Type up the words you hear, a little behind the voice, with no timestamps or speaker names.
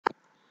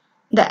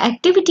The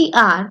activity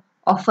R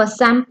of a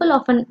sample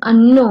of an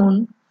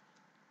unknown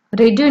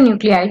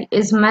radionuclide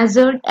is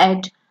measured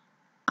at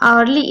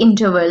hourly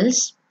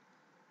intervals.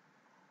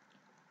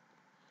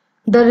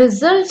 The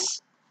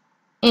results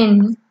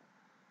in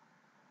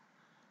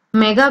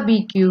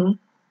megabq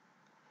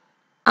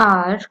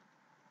are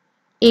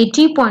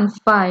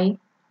 80.5,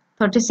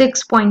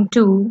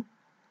 36.2,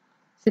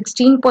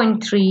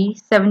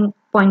 16.3,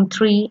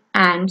 7.3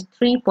 and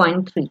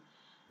 3.3.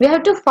 We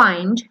have to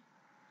find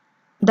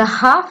the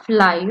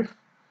half-life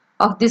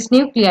of this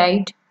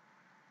nuclide.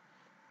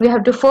 We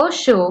have to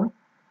first show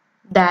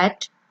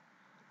that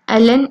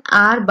ln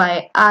R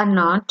by R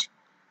naught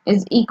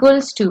is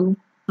equals to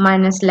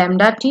minus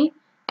lambda t,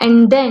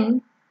 and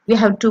then we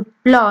have to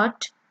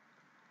plot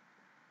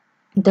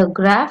the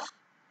graph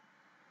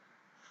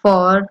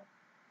for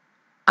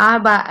R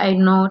by I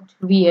naught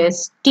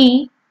vs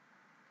t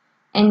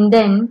and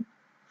then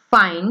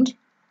find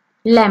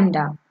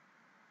lambda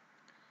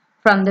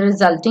from the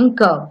resulting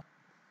curve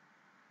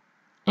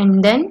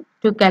and then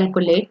to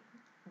calculate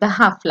the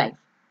half-life.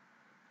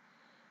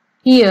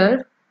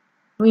 Here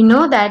we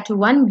know that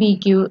 1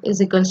 BQ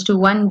is equals to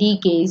 1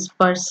 decays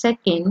per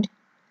second.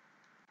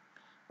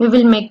 We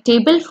will make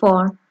table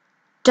for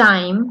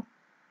time,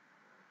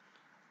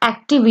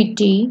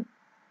 activity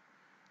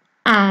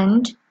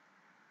and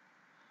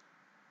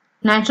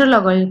natural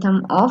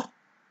logarithm of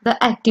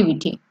the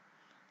activity.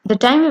 The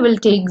time we will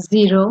take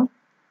 0,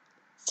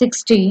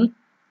 60,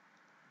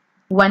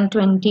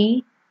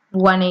 120,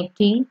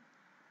 180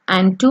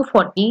 and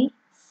 240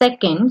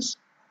 seconds.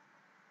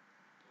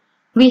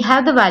 We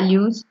have the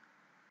values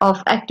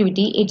of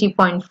activity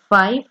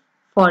 80.5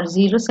 for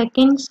 0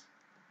 seconds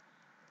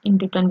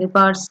into 10 to the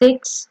power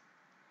 6,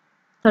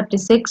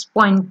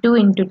 36.2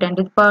 into 10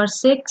 to the power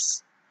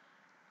 6,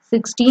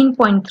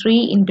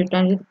 16.3 into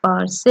 10 to the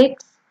power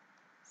 6,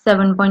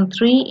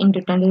 7.3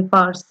 into 10 to the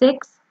power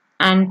 6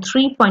 and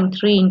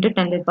 3.3 into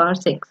 10 to the power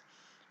 6.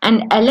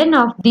 And ln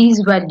of these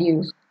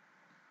values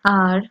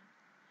are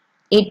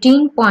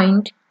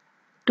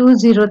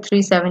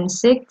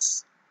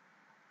 18.20376,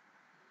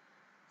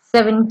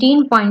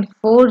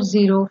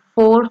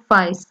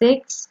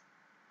 17.40456,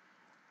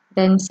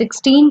 then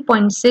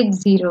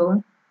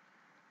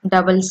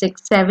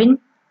 16.60667,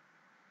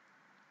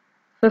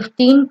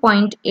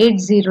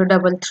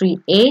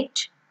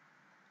 15.80338,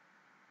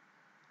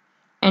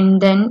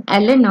 and then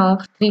ln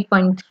of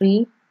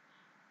 3.3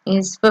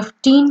 is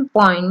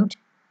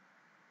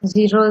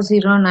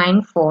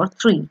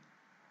 15.00943.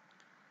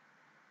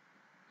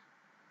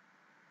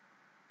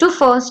 To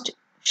first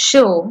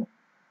show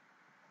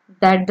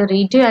that the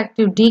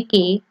radioactive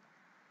decay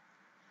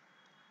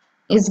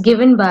is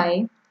given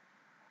by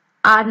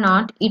R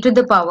naught e to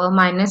the power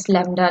minus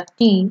lambda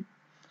t,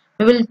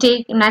 we will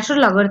take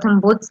natural logarithm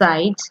both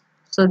sides.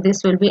 So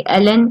this will be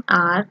ln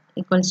R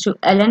equals to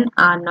ln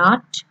R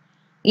naught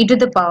e to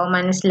the power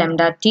minus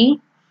lambda t.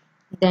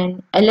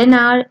 Then ln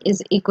R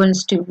is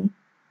equals to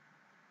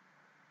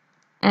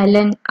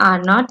ln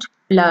R naught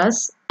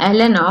plus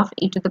ln of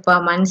e to the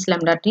power minus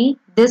lambda t.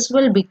 This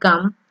will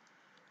become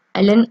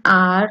ln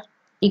R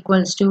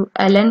equals to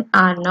ln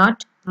R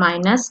naught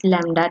minus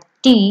lambda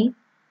t,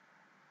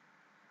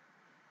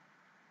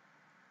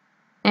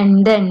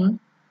 and then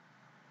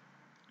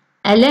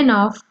ln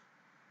of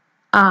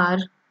R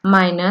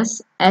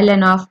minus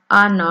ln of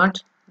R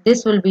naught,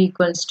 this will be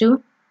equals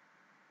to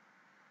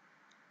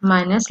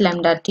minus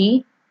lambda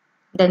t.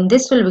 Then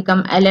this will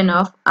become ln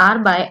of R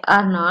by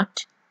R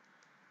naught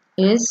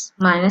is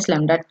minus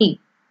lambda t.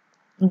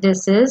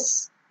 This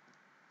is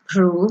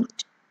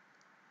proved.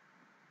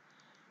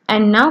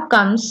 And now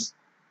comes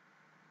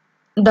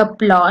the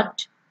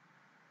plot.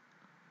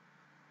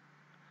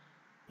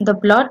 The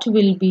plot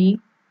will be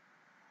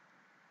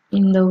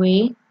in the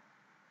way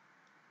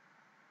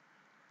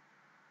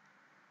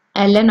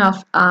ln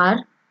of R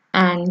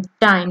and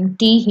time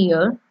t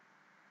here.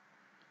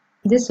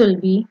 This will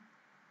be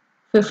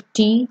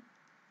 50,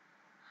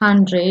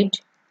 100,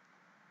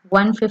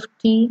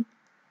 150,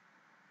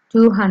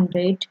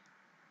 200,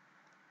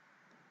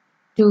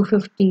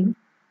 250,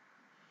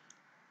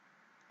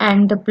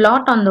 and the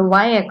plot on the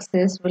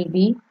y-axis will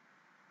be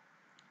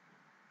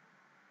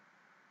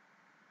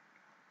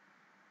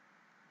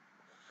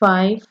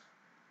 5,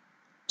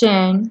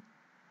 10,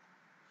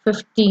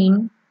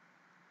 15,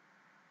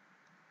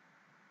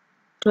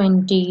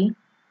 20,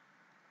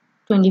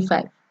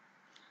 25.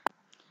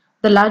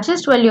 The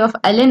largest value of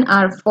ln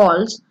R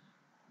falls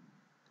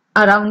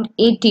around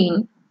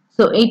 18.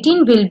 So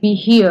 18 will be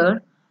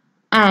here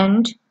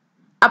and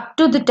up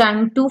to the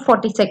time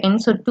 240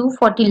 seconds. So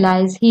 240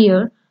 lies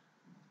here.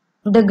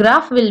 The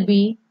graph will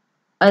be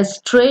a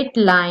straight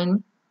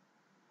line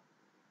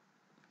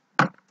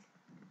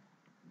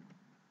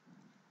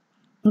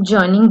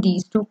joining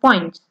these 2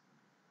 points.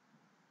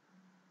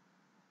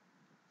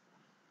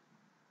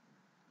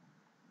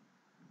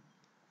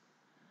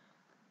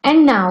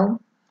 And now,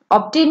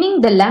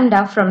 obtaining the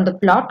lambda from the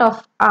plot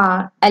of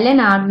R, ln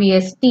R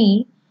vs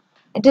t,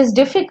 it is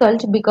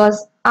difficult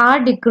because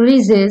R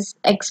decreases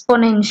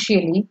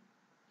exponentially.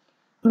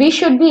 We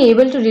should be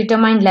able to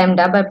determine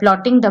lambda by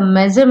plotting the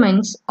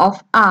measurements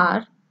of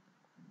R.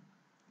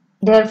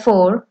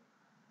 Therefore,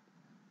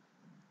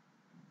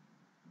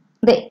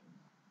 the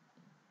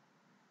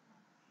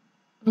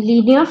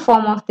linear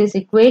form of this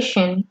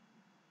equation,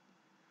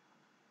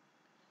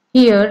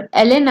 here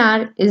ln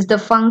R is the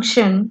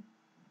function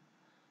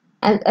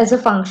as a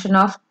function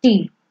of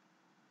t.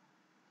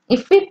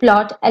 If we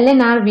plot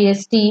ln R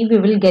vs t, we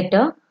will get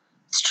a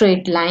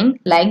straight line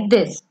like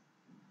this.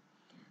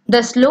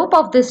 The slope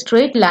of this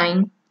straight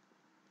line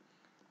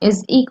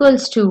is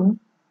equals to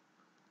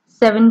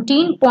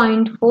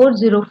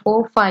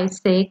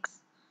 17.40456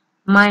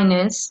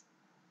 minus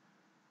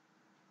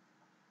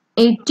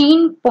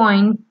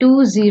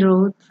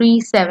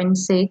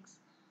 18.20376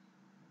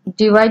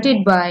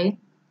 divided by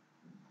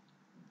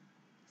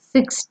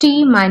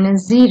 60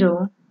 minus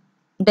 0,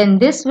 then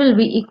this will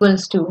be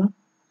equals to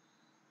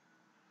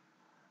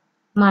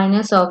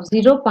minus of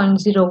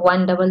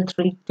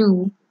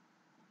 0.01332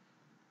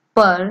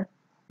 per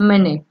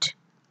minute.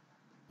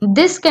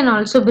 This can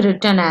also be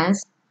written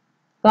as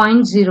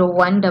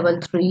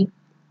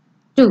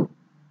 0.01332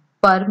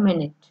 per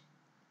minute.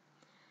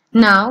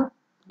 Now,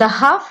 the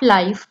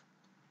half-life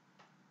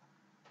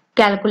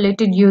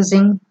calculated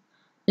using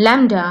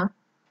lambda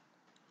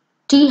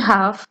t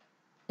half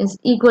is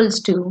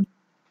equals to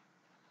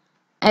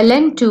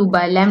ln 2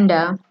 by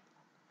lambda,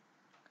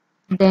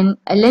 then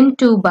ln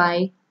 2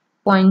 by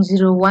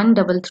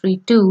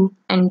 0.01332,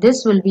 and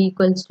this will be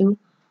equals to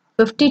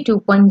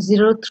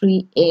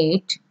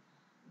 52.038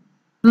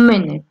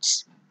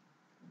 minutes.